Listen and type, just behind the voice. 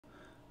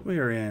We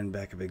are in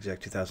Backup Exec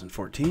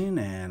 2014,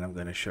 and I'm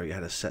going to show you how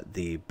to set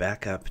the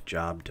backup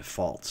job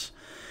defaults.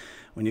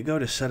 When you go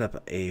to set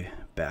up a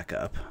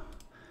backup,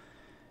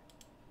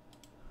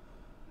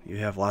 you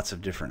have lots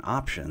of different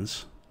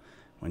options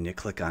when you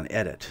click on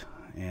Edit,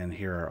 and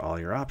here are all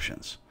your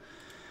options.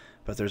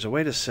 But there's a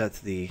way to set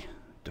the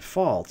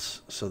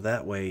defaults so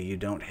that way you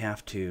don't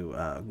have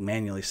to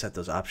manually set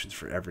those options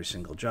for every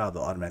single job.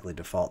 They'll automatically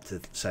default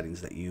to settings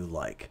that you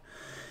like.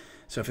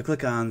 So if you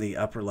click on the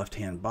upper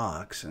left-hand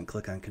box and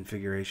click on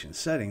Configuration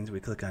Settings,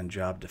 we click on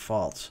Job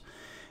Defaults.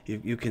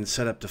 You can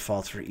set up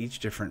defaults for each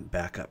different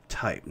backup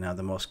type. Now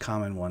the most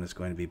common one is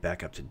going to be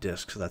backup to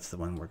disk, so that's the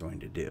one we're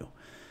going to do.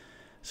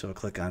 So we'll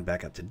click on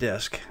Backup to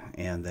Disk,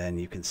 and then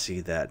you can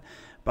see that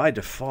by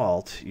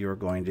default you're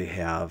going to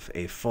have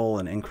a full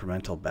and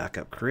incremental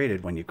backup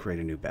created when you create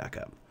a new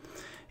backup.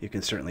 You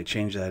can certainly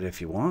change that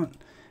if you want,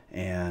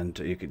 and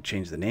you could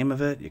change the name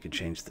of it, you could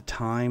change the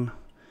time,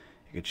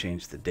 you could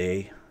change the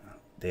day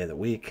of the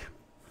week,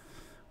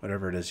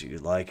 whatever it is you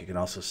like. You can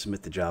also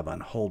submit the job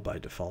on hold by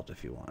default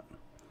if you want.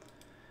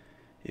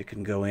 You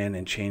can go in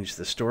and change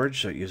the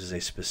storage so it uses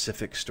a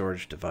specific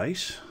storage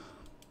device.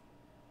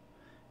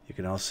 You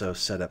can also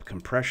set up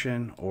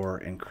compression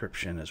or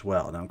encryption as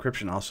well. Now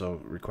encryption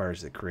also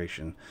requires the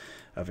creation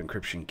of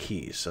encryption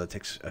keys, so it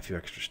takes a few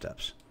extra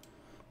steps.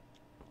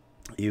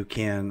 You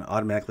can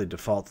automatically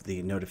default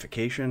the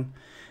notification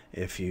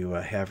if you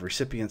have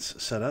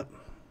recipients set up.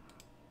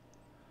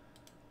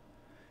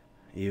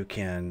 You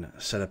can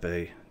set up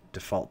a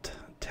default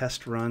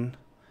test run.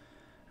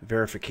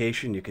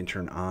 Verification you can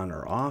turn on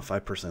or off. I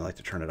personally like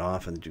to turn it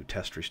off and do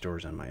test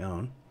restores on my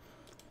own.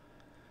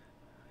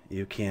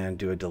 You can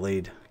do a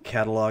delayed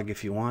catalog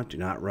if you want. Do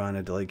not run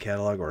a delayed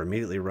catalog or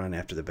immediately run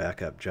after the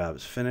backup job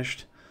is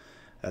finished.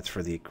 That's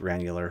for the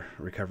granular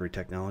recovery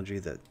technology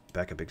that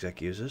Backup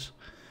Exec uses.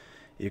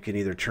 You can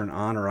either turn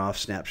on or off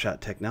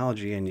snapshot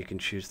technology, and you can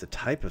choose the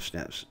type of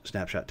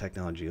snapshot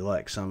technology you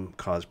like. Some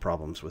cause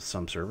problems with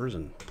some servers,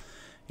 and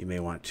you may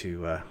want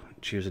to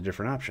choose a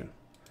different option.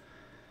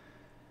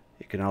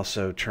 You can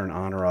also turn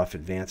on or off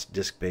advanced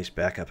disk-based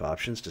backup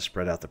options to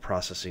spread out the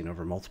processing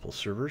over multiple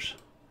servers.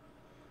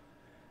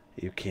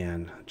 You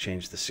can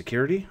change the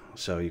security,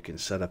 so you can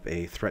set up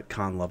a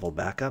ThreatCon level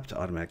backup to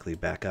automatically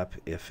back up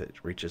if it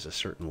reaches a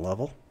certain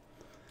level.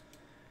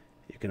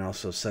 You can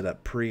also set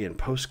up pre- and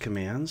post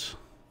commands,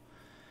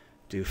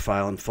 do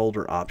file and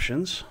folder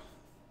options,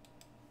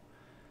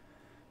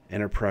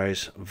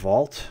 enterprise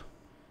vault,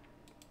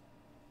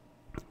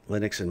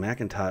 Linux and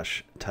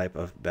Macintosh type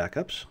of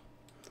backups,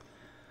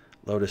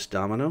 Lotus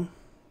Domino,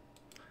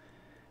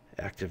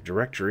 Active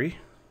Directory,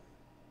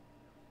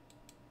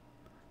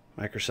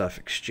 Microsoft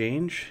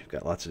Exchange. You've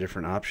got lots of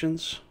different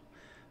options,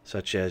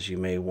 such as you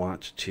may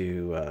want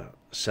to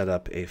set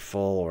up a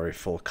full or a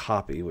full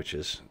copy, which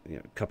is a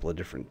couple of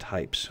different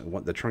types.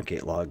 The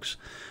truncate logs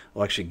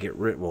will actually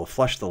will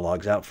flush the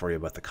logs out for you,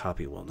 but the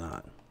copy will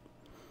not.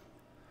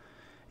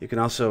 You can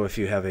also, if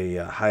you have a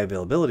high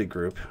availability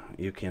group,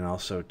 you can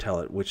also tell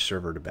it which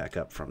server to back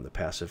up from, the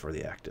passive or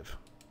the active.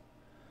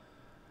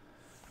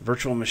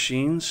 Virtual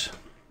machines,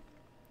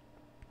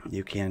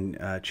 you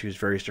can choose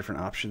various different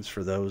options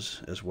for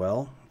those as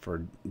well,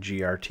 for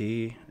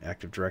GRT,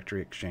 Active Directory,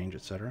 Exchange,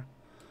 etc.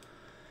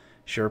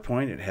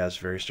 SharePoint, it has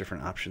various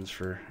different options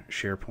for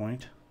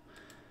SharePoint.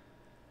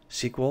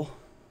 SQL,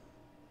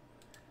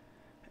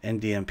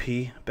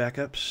 NDMP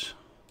backups,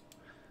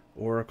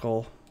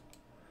 Oracle,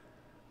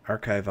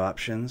 archive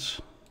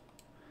options,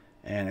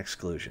 and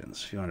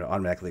exclusions if you want to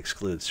automatically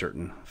exclude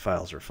certain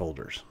files or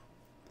folders.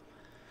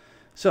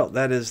 So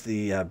that is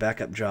the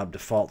backup job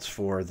defaults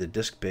for the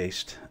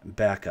disk-based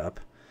backup.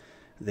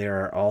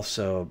 There are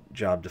also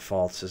job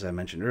defaults, as I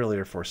mentioned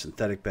earlier, for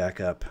synthetic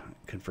backup,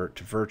 convert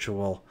to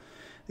virtual.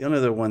 The only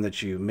other one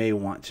that you may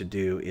want to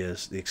do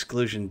is the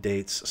exclusion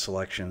dates,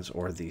 selections,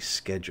 or the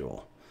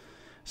schedule.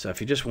 So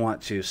if you just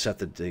want to set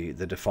the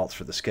defaults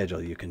for the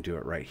schedule, you can do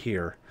it right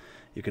here.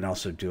 You can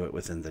also do it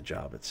within the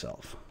job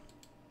itself.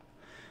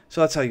 So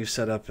that's how you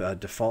set up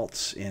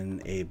defaults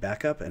in a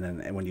backup, and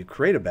then when you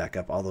create a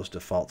backup, all those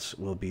defaults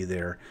will be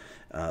there,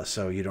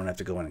 so you don't have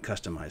to go in and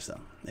customize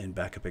them in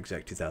Backup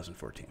Exec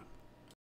 2014.